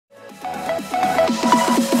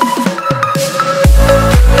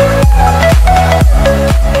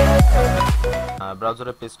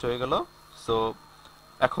ব্রাউজারে পেস্ট হয়ে গেল। সো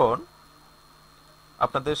এখন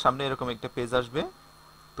আপনাদের সামনে এরকম একটা পেজ আসবে।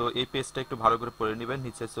 তো এই পেজটা একটু ভালো করে পড়ে নেবেন।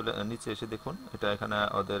 নিচে এসে দেখুন, এটা এখানে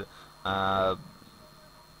ওদের আহ,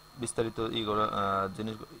 বিস্তারিত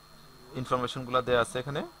জিনিস ইনফরমেশনগুলো দেওয়া আছে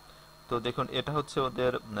এখানে। তো দেখুন, এটা হচ্ছে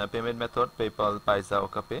ওদের পেমেন্ট মেথড, পেপাল, পাইজা,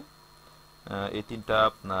 ওকাপে। এই তিনটা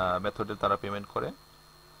মেথডে তারা পেমেন্ট করে।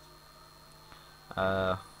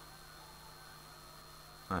 আহ,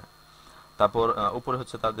 হ্যাঁ। তারপর উপরে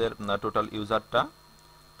হচ্ছে তাদের টোটাল ইউজারটা।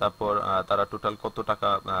 তারপর তারা টোটাল কত টাকা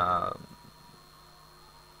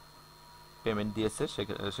পেমেন্ট দিয়েছে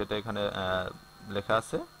সেটা এখানে লেখা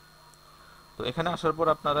আছে। তো এখানে আসার পর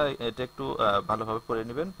আপনারা এটা একটু ভালোভাবে পড়ে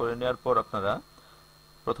নেবেন। পড়ে নেওয়ার পর আপনারা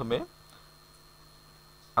প্রথমে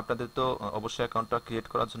আপনাদের তো অবশ্যই অ্যাকাউন্টটা ক্রিয়েট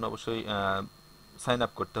করার জন্য অবশ্যই সাইন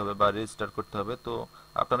আপ করতে হবে বা রেজিস্টার করতে হবে। তো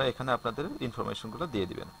আপনারা এখানে আপনাদের ইনফরমেশনগুলো দিয়ে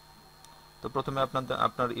দিবেন। তো প্রথমে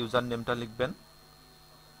আপনার ইউজার নেমটা লিখবেন।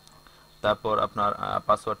 তারপর আপনার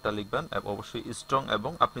পাসওয়ার্ডটা লিখবেন, অবশ্যই স্ট্রং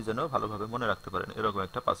এবং আপনি যেন ভালোভাবে মনে রাখতে পারেন এরকম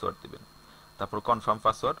একটা পাসওয়ার্ড দিবেন। তারপর কনফার্ম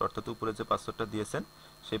পাসওয়ার্ড, অর্থাৎ উপরে যে পাসওয়ার্ডটা দিয়েছেন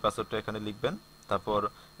সেই পাসওয়ার্ডটা এখানে লিখবেন। তারপর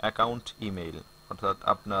অ্যাকাউন্ট ইমেইল, অর্থাৎ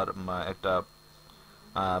আপনার একটা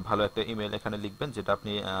ভালো একটা ইমেল এখানে লিখবেন যেটা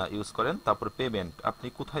আপনি ইউজ করেন। তারপর পেমেন্ট, আপনি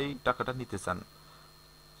কোথায় টাকাটা নিতে চান,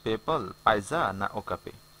 পেপল, পাইজা না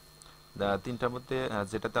ওকাপে। তিনটার মধ্যে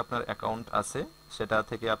যেটাতে আপনার অ্যাকাউন্ট আছে সেটা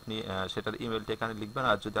থেকে আপনি সেটার ইমেলটা এখানে লিখবেন।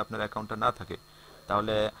 আর যদি আপনার অ্যাকাউন্টটা না থাকে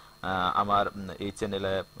তাহলে আমার এই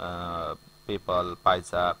চ্যানেলে পেপাল,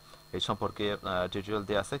 পাইজা এই সম্পর্কে টিউটোরিয়াল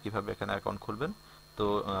দেওয়া আছে কিভাবে এখানে অ্যাকাউন্ট খুলবেন। তো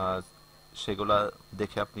সেগুলা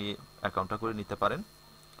দেখে আপনি অ্যাকাউন্টটা করে নিতে পারেন।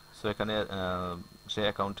 সো এখানে সেই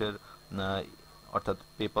অ্যাকাউন্টের অর্থাৎ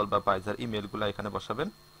পেপাল বা পাইজার ইমেলগুলো এখানে বসাবেন।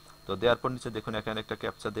 তো দেওয়ার পর নিচে দেখুন এখানে একটা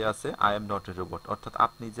ক্যাপচা দেওয়া আছে, I am not a robot, অর্থাৎ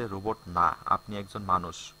আপনি যে রোবট না, আপনি একজন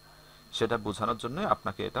মানুষ, সেটা বোঝানোর জন্য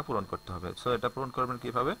আপনাকে এটা পূরণ করতে হবে। সো এটা পূরণ করবেন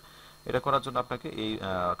কিভাবে? এটা করার জন্য আপনাকে এই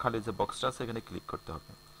খালি যে বক্সটা আছে এখানে ক্লিক করতে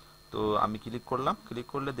হবে। তো আমি ক্লিক করলাম। ক্লিক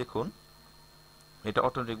করলে দেখুন এটা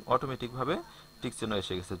অটোমেটিকভাবে টিক চিহ্ন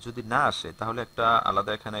এসে গেছে। যদি না আসে তাহলে একটা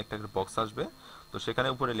আলাদা এখানে একটা বক্স আসবে। তো সেখানে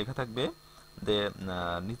উপরে লেখা থাকবে যে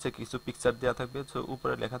নিচে কিছু পিকচার দেওয়া থাকবে। তো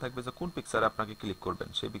উপরে লেখা থাকবে যে কোন পিকচারে আপনাকে ক্লিক করবেন,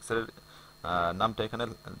 সেই পিকচারের নামটা এখানে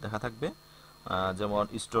দেখা থাকবে। যেমন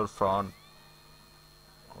স্টোর ফ্রন্ট,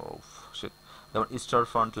 যেমন স্টোর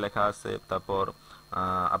ফ্রন্ট লেখা আছে। তারপর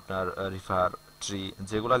আপনার রিফার ট্রি,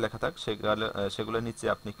 যেগুলো লেখা থাক সেগুলো নিচে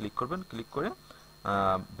আপনি ক্লিক করবেন। ক্লিক করে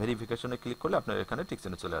ভেরিফিকেশনে ক্লিক করলে আপনার এখানে টিক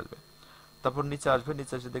চিহ্ন চলে আসবে। তারপর নিচে আসবে,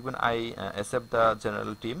 নিচে এসে দেখবেন I accept the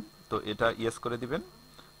general team. তো এটা ইয়েস করে দিবেন।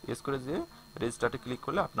 ইয়েস করে দিয়ে রেজিস্টার্টে ক্লিক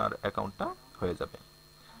করলে আপনার অ্যাকাউন্টটা হয়ে যাবে।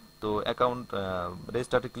 তো অ্যাকাউন্ট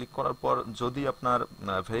রেজিস্টার্টে ক্লিক করার পর যদি আপনার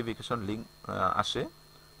ভেরিফিকেশন লিঙ্ক আসে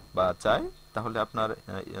বা চাই, তাহলে আপনার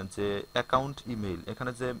যে অ্যাকাউন্ট ইমেইল,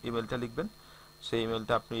 এখানে যে ইমেলটা লিখবেন সেই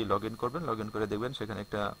ইমেলটা আপনি লগ ইন করবেন। লগ ইন করে দেখবেন সেখানে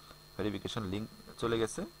একটা ভেরিফিকেশন লিঙ্ক চলে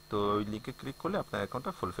গেছে। তো ওই লিঙ্কে ক্লিক করলে আপনার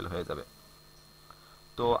অ্যাকাউন্টটা ফুলফিল হয়ে যাবে।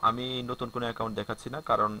 তো আমি নতুন কোনো অ্যাকাউন্ট দেখাচ্ছি না,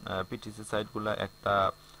 কারণ পিটিসি সাইটগুলো একটা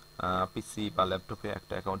পিসি বা ল্যাপটপে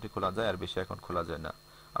একটা অ্যাকাউন্টই খোলা যায়, আর বেশি অ্যাকাউন্ট খোলা যায় না।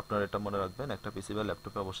 আপনারা এটা মনে রাখবেন, একটা পিসি বা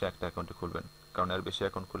ল্যাপটপে অবশ্যই একটা অ্যাকাউন্টই খুলবেন, কারণ এর বেশি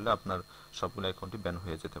অ্যাকাউন্ট খুললে আপনার সবগুলো অ্যাকাউন্টই ব্যান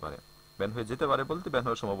হয়ে যেতে পারে। ব্যান হয়ে যেতে পারে বলতে ব্যান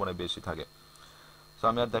হওয়ার সম্ভাবনা বেশি থাকে। তো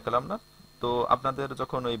আমি আর দেখালাম না। তো আপনাদের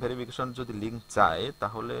যখন ওই ভেরিফিকেশন যদি লিঙ্ক চায়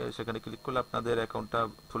তাহলে সেখানে ক্লিক করলে আপনাদের অ্যাকাউন্টটা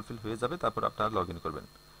ফুলফিল হয়ে যাবে। তারপর আপনারা লগ ইন করবেন।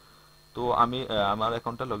 তো আমি আমার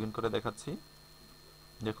অ্যাকাউন্টটা লগ ইন করে দেখাচ্ছি।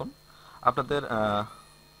 দেখুন আপনাদের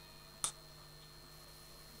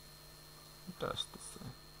এটা আসতেছে।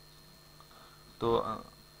 তো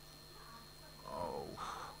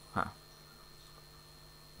হ্যাঁ,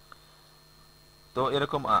 তো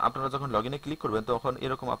এরকম আপনারা যখন লগ ইনে ক্লিক করবেন তখন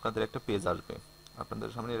এরকম আপনাদের একটা পেজ আসবে। আপনাদের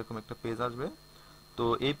সামনে এরকম একটা পেজ আসবে। তো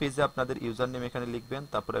এই পেজে আপনাদের ইউজার নেম এখানে লিখবেন।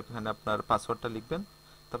 তারপরে এখানে আপনার পাসওয়ার্ডটা লিখবেন।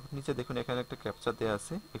 তারপর নিচে দেখুন এখানে একটা ক্যাপচা দেওয়া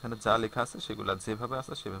আছে। এখানে যা লেখা আছে সেগুলো যেভাবে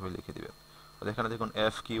আছে সেভাবে লিখে দিবেন। আর এখানে দেখুন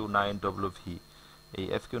FQ9WV, এই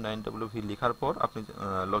FQ9WV লেখার পর আপনি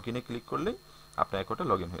লগ ইনে ক্লিক করলেই আপনার অ্যাকাউন্টটা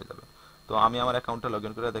লগ ইন হয়ে যাবে। তো আমি আমার অ্যাকাউন্টটা লগ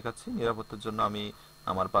ইন করে দেখাচ্ছি। নিরাপত্তার জন্য আমি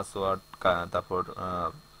আমার পাসওয়ার্ড, তারপর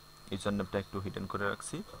ইউজার নেমটা একটু হিডেন করে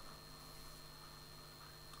রাখছি।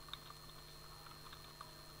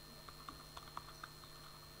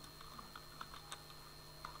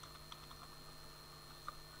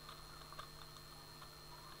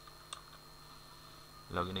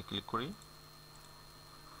 লগ ইনে ক্লিক করি।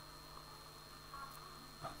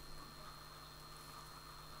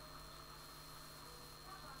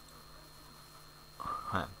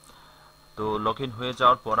 হ্যাঁ, তো লগ ইন হয়ে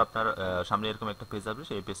যাওয়ার পর আপনার সামনে এরকম একটা পেজ আসবে।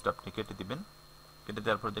 সেই পেজটা আপনি কেটে দিবেন। কেটে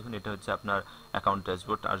দেওয়ার পর দেখুন এটা হচ্ছে আপনার অ্যাকাউন্ট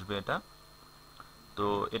ড্যাশবোর্ড আসবে এটা। তো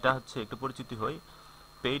এটা হচ্ছে একটু পরিচিতি হই।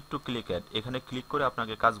 পেইড টু ক্লিক অ্যাড, এখানে ক্লিক করে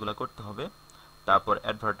আপনাকে কাজগুলো করতে হবে। তারপর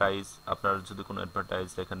অ্যাডভার্টাইজ, আপনার যদি কোনো অ্যাডভার্টাইজ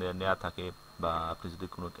এখানে নেওয়া থাকে বা আপনি যদি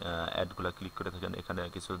কোনো অ্যাডগুলো ক্লিক করে থাকেন, এখানে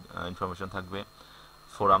কিছু ইনফরমেশন থাকবে।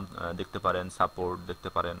 ফোরাম দেখতে পারেন, সাপোর্ট দেখতে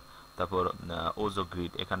পারেন। তারপর ওজো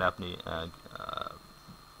গ্রিড, এখানে আপনি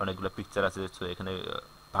অনেকগুলো পিকচার আছে, তো এখানে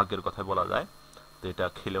ভাগ্যের কথা বলা যায়। তো এটা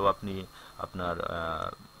খেলেও আপনি আপনার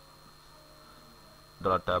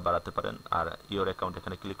ডলারটা বাড়াতে পারেন। আর ইওর অ্যাকাউন্ট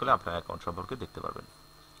এখানে ক্লিক করলে আপনার অ্যাকাউন্ট সম্পর্কে দেখতে পারবেন।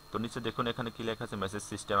 তো নিচে দেখুন এখানে কি লেখা আছে, মেসেজ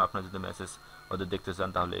সিস্টেম। আপনার যদি মেসেজ ওদের দেখতে চান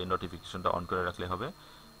তাহলে এই নোটিফিকেশনটা অন করে রাখলে হবে।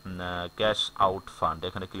 ক্যাশ আউট ফান্ড,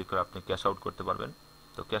 এখানে ক্লিক করে আপনি ক্যাশ আউট করতে পারবেন।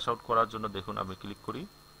 তো ক্যাশ আউট করার জন্য দেখুন আমি ক্লিক করি,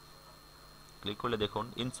 ক্লিক করলে দেখুন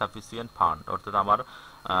ইনসাফিসিয়েন্ট ফান্ড, অর্থাৎ আমার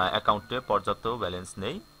অ্যাকাউন্টে পর্যাপ্ত ব্যালেন্স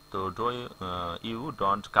নেই। তো do you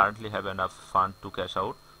don't currently have enough fund two cash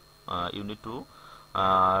out, you need to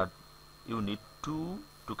you need to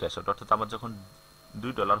two cash out, অর্থাৎ আমার যখন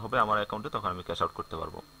 $2 হবে আমার অ্যাকাউন্টে তখন আমি ক্যাশ আউট করতে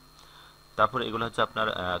পারবো। তারপর এগুলো হচ্ছে আপনার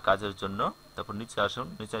কাজের জন্য। তারপর নিচে আসুন,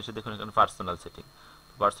 নিচে এসে দেখুন এখানে পার্সোনাল সেটিং।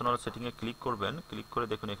 পার্সোনাল সেটিংয়ে ক্লিক করবেন, ক্লিক করে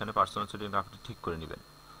দেখুন এখানে পার্সোনাল সেটিং আপনি ঠিক করে নেবেন।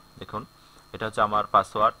 দেখুন এটা হচ্ছে আমার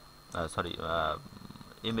পাসওয়ার্ড, সরি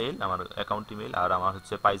ইমেইল, আমার অ্যাকাউন্ট ইমেইল। আর আমার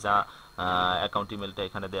হচ্ছে পাইজা অ্যাকাউন্ট ইমেইলটা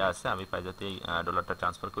এখানে দেওয়া আছে, আমি পাইজাতেই ডলারটা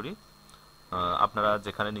ট্রান্সফার করি। আপনারা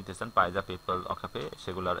যেখানে নিতে চান পাইজা, পেপ্যাল, অকাপে,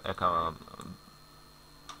 সেগুলোর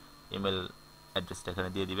ইমেল অ্যাড্রেসটা এখানে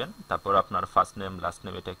দিয়ে দিবেন। তারপর আপনার ফার্স্ট নেম লাস্ট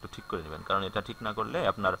নেম এটা একটু ঠিক করে নেবেন, কারণ এটা ঠিক না করলে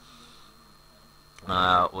আপনার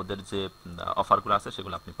ওদের যে অফারগুলো আছে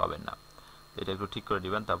সেগুলো আপনি পাবেন না। এটা একটু ঠিক করে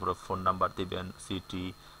দিবেন। তারপর ফোন নাম্বার দিবেন, city,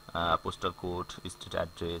 postal code, street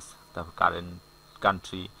address, তারপর কারেন্ট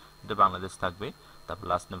কান্ট্রি, এটা বাংলাদেশ থাকবে। তারপর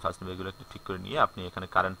লাস্ট নেম ফার্স্ট নেম এগুলো একটু ঠিক করে নিয়ে আপনি এখানে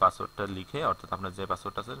কারেন্ট পাসওয়ার্ডটা লিখে, অর্থাৎ আপনার যে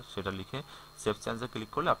পাসওয়ার্ডটা আছে সেটা লিখে সেভ চেঞ্জে ক্লিক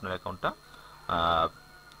করলে আপনার অ্যাকাউন্টটা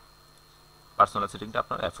পার্সোনাল সেটিংটা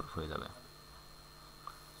আপনার অ্যাপ্রুভ হয়ে যাবে।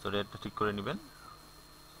 তো এটা ঠিক করে নেবেন।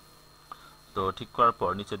 তো ঠিক করার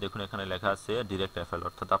পর নিচে দেখুন এখানে লেখা আছে ডিরেক্ট রেফারেল,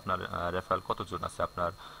 অর্থাৎ আপনার রেফারেল কতজন আছে,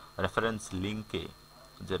 আপনার রেফারেন্স লিঙ্কে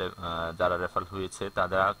যে যারা রেফারেল হয়েছে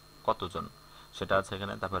তারা কতজন সেটা আছে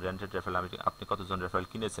এখানে। তারপর রেন্টেড রেফারেল, আপনি কতজন রেফারেল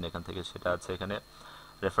কিনেছেন এখান থেকে সেটা আছে এখানে।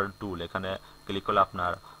 রেফারেল টুল, এখানে ক্লিক করলে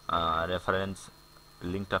আপনার রেফারেন্স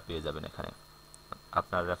লিঙ্কটা পেয়ে যাবেন এখানে।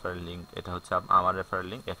 আপনার রেফারেল লিঙ্ক, এটা হচ্ছে আমার রেফারেল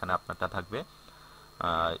লিঙ্ক, এখানে আপনারটা থাকবে।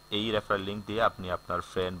 এই রেফারেল লিঙ্ক দিয়ে আপনি আপনার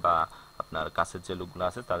ফ্রেন্ড বা আপনার কাছের যে লোকগুলো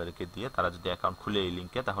আছে তাদেরকে দিয়ে, তারা যদি অ্যাকাউন্ট খুলে এই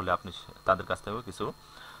লিঙ্কে, তাহলে আপনি তাদের কাছ থেকেও কিছু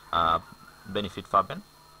বেনিফিট পাবেন।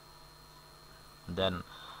 দেন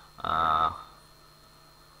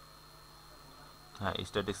হ্যাঁ,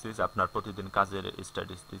 স্ট্যাটিস্টিক্স, আপনার প্রতিদিন কাজের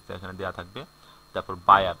স্ট্যাটিস্টিক্স এখানে দেওয়া থাকবে। তারপর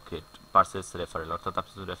বাই আপগ্রেড, পারচেস রেফারেল, অর্থাৎ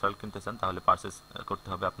আপনি যদি রেফারেল কিনতে চান তাহলে পারচেস করতে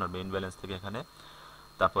হবে আপনার মেইন ব্যালেন্স থেকে এখানে।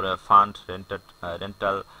 তারপরে ফান্ড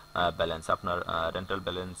রেন্টাল ব্যালেন্স, আপনার রেন্টাল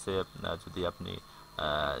ব্যালেন্সে যদি আপনি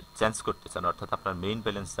চেঞ্জ করতে চান, অর্থাৎ আপনার মেইন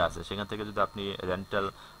ব্যালেন্স যা আছে সেখান থেকে যদি আপনি রেন্টাল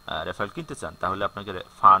রেফারেল কিনতে চান তাহলে আপনাকে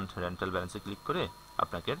ফান্ড রেন্টাল ব্যালেন্সে ক্লিক করে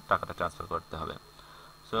আপনাকে টাকাটা ট্রান্সফার করতে হবে।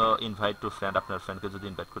 সো ইনভাইট টু ফ্রেন্ড, আপনার ফ্রেন্ডকে যদি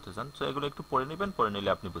ইনভাইট করতে চান, সো এগুলো একটু পড়ে নেবেন, পড়ে নিলে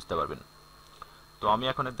আপনি বুঝতে পারবেন। তো আমি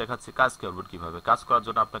এখন দেখাচ্ছি কাজ করবেন কিভাবে। কাজ করার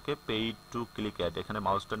জন্য আপনাকে পেইড টু ক্লিক অ্যাড, এখানে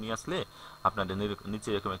মাউসটা নিয়ে আসলে আপনাদের নিচে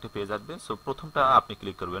এরকম একটা পেজ আসবে। সো প্রথমটা আপনি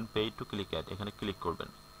ক্লিক করবেন পেইড টু ক্লিক অ্যাড, এখানে ক্লিক করবেন।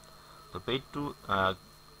 তো পেইড টু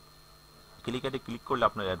ক্লিক অ্যাডে ক্লিক করলে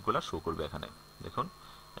আপনার অ্যাডগুলো শো করবে এখানে। দেখুন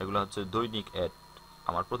এগুলো হচ্ছে দৈনিক অ্যাড,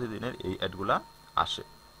 আমার প্রতিদিনের এই অ্যাডগুলো আসে।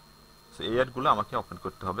 সো এই অ্যাডগুলো আমাকে ওপেন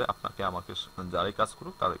করতে হবে, আপনাকে আমাকে যারাই কাজ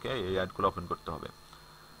করুক তাদেরকে এই অ্যাডগুলো ওপেন করতে হবে।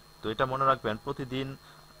 তো এটা মনে রাখবেন প্রতিদিন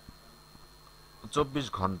 24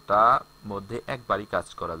 ঘন্টা মধ্যে একবারই কাজ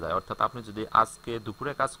করা যায়, অর্থাৎ আপনি যদি আজকে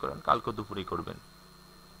দুপুরে কাজ করেন কালকে দুপুরেই করবেন,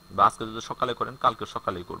 বা আজকে যদি সকালে করেন কালকে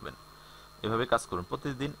সকালেই করবেন। এভাবে কাজ করুন,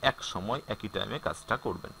 প্রতিদিন এক সময় একই টাইমে কাজটা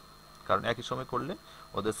করবেন, কারণ একই সময় করলে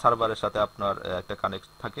ওদের সার্ভারের সাথে আপনার একটা কানেক্ট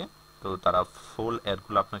থাকে। তো তারা ফুল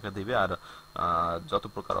অ্যাডগুলো আপনাকে দিবে, আর যত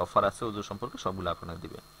প্রকার অফার আছে ওদের সম্পর্কে সবগুলো আপনাকে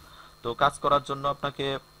দিবে। তো কাজ করার জন্য আপনাকে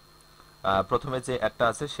প্রথমে যে অ্যাডটা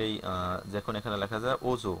আছে সেই যখন এখানে লেখা যায়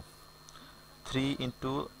ওজো 3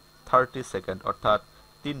 × 30 সেকেন্ড, অর্থাৎ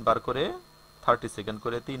 3 বার করে 30 সেকেন্ড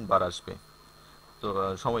করে 3 বার আসবে, তো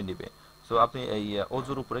সময় নেবে। সো আপনি এই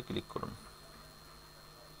ওজোর উপরে ক্লিক করুন।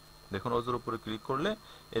 দেখুন ওজোর উপরে ক্লিক করলে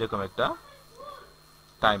এরকম একটা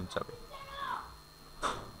টাইম যাবে,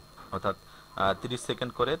 অর্থাৎ 30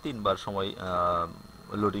 সেকেন্ড করে 3 বার সময়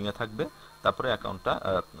লোডিংয়ে থাকবে। তারপরে অ্যাকাউন্টটা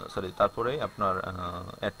তারপরে আপনার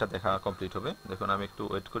অ্যাডটা দেখা কমপ্লিট হবে। দেখুন আমি একটু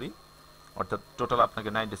ওয়েট করি, অর্থাৎ টোটাল আপনাকে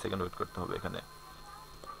 90 সেকেন্ড ওয়েট করতে হবে এখানে।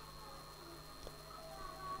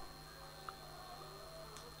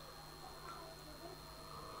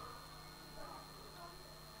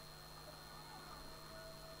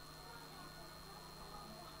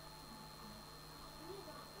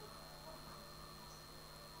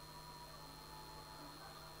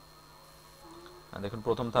 দেখুন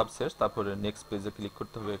প্রথম ধাপ শেষ, তারপরে নেক্সট পেজে ক্লিক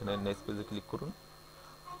করতে হবে। এখানে নেক্সট পেজে ক্লিক করুন।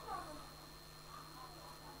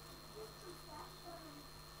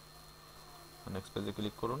 নেক্সট পেজে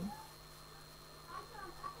ক্লিক করুন।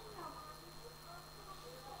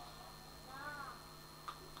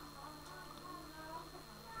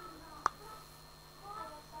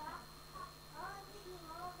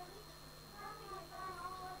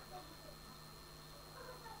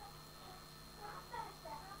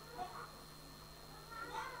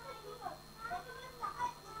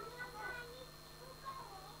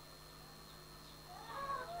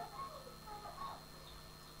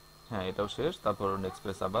 হ্যাঁ, এটাও শেষ। তারপর নেক্সট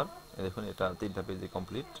পেজ আবার দেখুন, এটা 3টা পেজই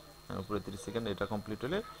কমপ্লিট। উপরে 30 সেকেন্ড এটা কমপ্লিট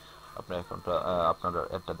হলে আপনার অ্যাকাউন্টটা আপনার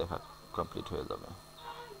অ্যাডটা দেখা কমপ্লিট হয়ে যাবে।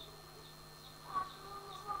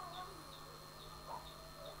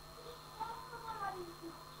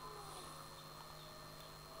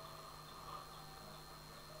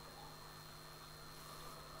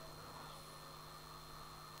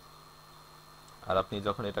 আর আপনি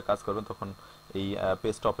যখন এটা কাজ করবেন তখন এই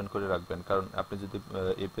পেজটা ওপেন করে রাখবেন, কারণ আপনি যদি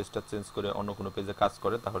এই পেজটা চেঞ্জ করে অন্য কোনো পেজে কাজ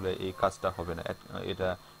করে তাহলে এই কাজটা হবে না, এটা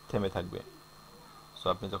থেমে থাকবে। সো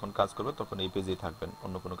আপনি যখন কাজ করবেন তখন এই পেজেই থাকবেন,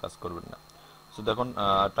 অন্য কোনো কাজ করবেন না। সো দেখুন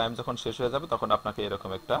টাইম যখন শেষ হয়ে যাবে তখন আপনাকে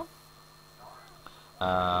এরকম একটা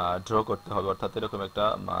ড্র করতে হবে, অর্থাৎ এরকম একটা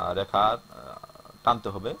রেখা টানতে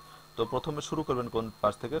হবে। তো প্রথমে শুরু করবেন কোন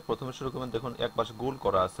পাশ থেকে? প্রথমে শুরু করবেন, দেখুন এক পাশে গোল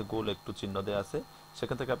করা আছে, গোল একটু চিহ্ন দেওয়া আছে,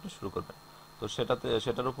 সেখান থেকে আপনি শুরু করবেন। তো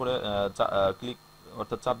সেটার উপরে ক্লিক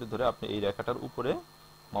অর্থাৎ চাপ দিয়ে ধরে আপনি এই রেখাটার উপরে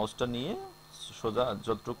মাউসটা নিয়ে সোজা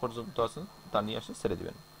যতটুকু পর্যন্ত আছেন তা নিয়ে এসে ছেড়ে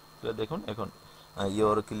দিবেন। তো দেখুন এখন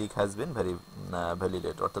your click has been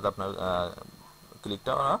validate, অর্থাৎ আপনার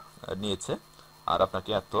ক্লিকটা ওরা নিয়েছে আর আপনাকে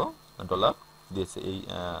এত ডলার দিয়েছে এই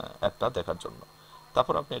অ্যাডটা দেখার জন্য।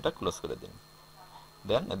 তারপর আপনি এটা ক্লোজ করে দিন।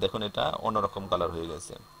 দেন দেখুন এটা অন্যরকম কালার হয়ে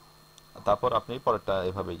গেছে। তারপর আপনি পরেরটা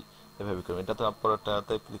এভাবে করবেন। এটা তো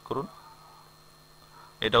পরেরটাতে ক্লিক করুন।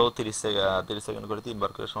 এটাও 30 সেকেন্ড করে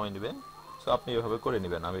 3বার করে সময় নেবে। সো আপনি এভাবে করে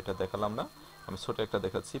নেবেন। আমি এটা দেখালাম না, আমি ছোট একটা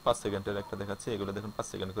দেখাচ্ছি, 5 সেকেন্ডের একটা দেখাচ্ছি। এগুলো দেখুন 5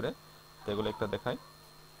 সেকেন্ড করে। তো এগুলো একটা দেখাই।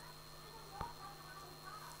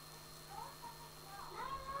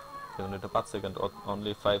 দেখুন এটা 5 সেকেন্ড,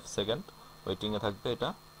 অনলি 5 সেকেন্ড ওয়েটিংয়ে থাকবে এটা।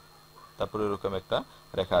 তারপরে এরকম একটা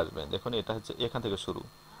রেখা আসবে। দেখুন এটা হচ্ছে এখান থেকে শুরু।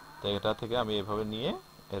 তো এটা থেকে আমি এভাবে নিয়ে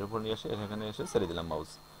এর উপর নিয়ে এসে এখানে এসে ছেড়ে দিলাম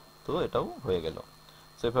মাউস। তো এটাও হয়ে গেল।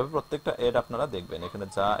 তো এভাবে প্রত্যেকটা অ্যাড আপনারা দেখবেন। এখানে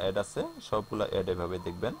যা অ্যাড আছে সবগুলো অ্যাড এভাবে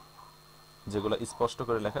দেখবেন। যেগুলো স্পষ্ট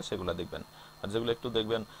করে লেখা সেগুলো দেখবেন, আর যেগুলো একটু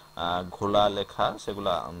দেখবেন ঘোলা লেখা সেগুলো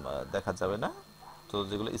দেখা যাবে না। তো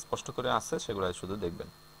যেগুলো স্পষ্ট করে আছে সেগুলো শুধু দেখবেন।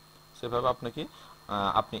 সেভাবে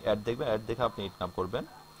আপনি অ্যাড দেখবেন, অ্যাড দেখে আপনি ইনকাম করবেন।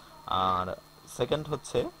 আর সেকেন্ড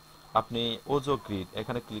হচ্ছে আপনি ওজো গ্রিড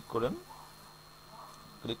এখানে ক্লিক করেন।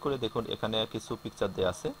 ক্লিক করে দেখুন এখানে কিছু পিকচার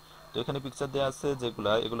দেওয়া আছে। তো এখানে পিকচার দেওয়া আছে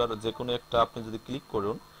এগুলার যে কোনো একটা আপনি যদি ক্লিক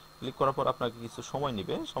করুন, ক্লিক করার পর আপনাকে কিছু সময়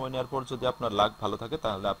নেবে। সময় নেওয়ার পর যদি আপনার লাক ভালো থাকে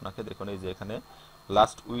তাহলে আপনাকে দেখুন এই যে এখানে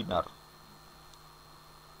last winner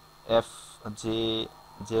F J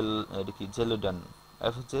jail এটা কি জেলিডন,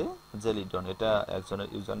 এফ জে জেলিডন, এটা একজনের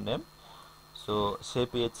ইউজার নেম। সো সে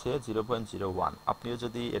পেয়েছে 0.01।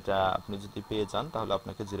 আপনি যদি পেয়ে যান তাহলে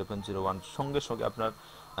আপনাকে 0.01 সঙ্গে সঙ্গে আপনার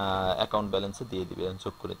অ্যাকাউন্ট ব্যালেন্সে দিয়ে দিবে,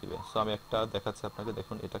 যোগ করে দিবে। সো আমি একটা দেখাচ্ছি আপনাকে।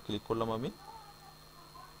 দেখুন এটা ক্লিক করলাম আমি।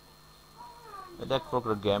 এটা এক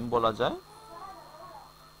প্রকার গেম বলা যায়।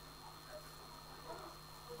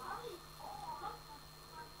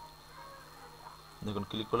 দেখুন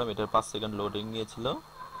ক্লিক করলাম, এটার 5 সেকেন্ড লোডিং নিয়েছিল।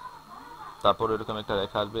 তারপর এরকম একটা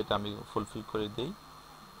রেখা আসবে, এটা আমি ফুলফিল করে দিই।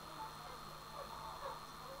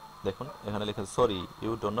 দেখুন এখানে লেখা sorry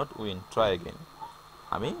you do not win, try again.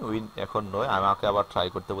 আমি উইন এখন নয়, আমাকে আবার ট্রাই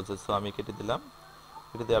করতে বলছে। সো আমি কেটে দিলাম।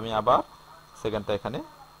 কেটে দিয়ে আমি আবার সেকেন্ডটা এখানে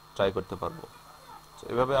ট্রাই করতে পারবো। তো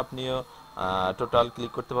এভাবে আপনিও টোটাল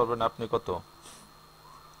ক্লিক করতে পারবেন। আপনি কত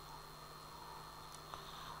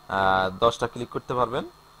 10টা ক্লিক করতে পারবেন।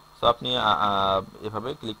 সো আপনি এভাবে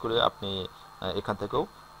ক্লিক করে আপনি এখান থেকেও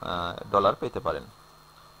ডলার পেতে পারেন।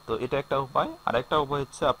 তো এটা একটা উপায়। আর একটা উপায়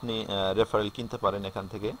হচ্ছে আপনি রেফারেল কিনতে পারেন এখান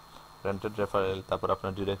থেকে, রেন্টেড রেফারেল। তারপর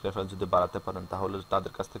আপনার ডিরেক্ট রেফারেল যদি বাড়াতে পারেন তাহলে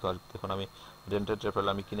তাদের কাছ থেকে দেখুন আমি রেন্টেড রেফারেল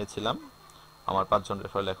আমি কিনেছিলাম, আমার 5 জন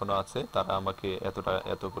রেফারেল এখনো আছে। তারা আমাকে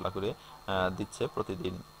এতগুলা করে দিচ্ছে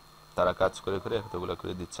প্রতিদিন। তারা কাজ করে করে এতগুলা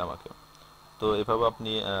করে দিচ্ছে আমাকে। তো এভাবে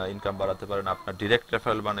আপনি ইনকাম বাড়াতে পারেন, আপনার ডিরেক্ট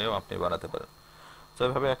রেফারেল বানিয়েও আপনি বাড়াতে পারেন। তো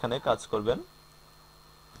এভাবে এখানে কাজ করবেন।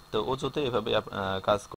 তো ওজোতে এভাবে কাজ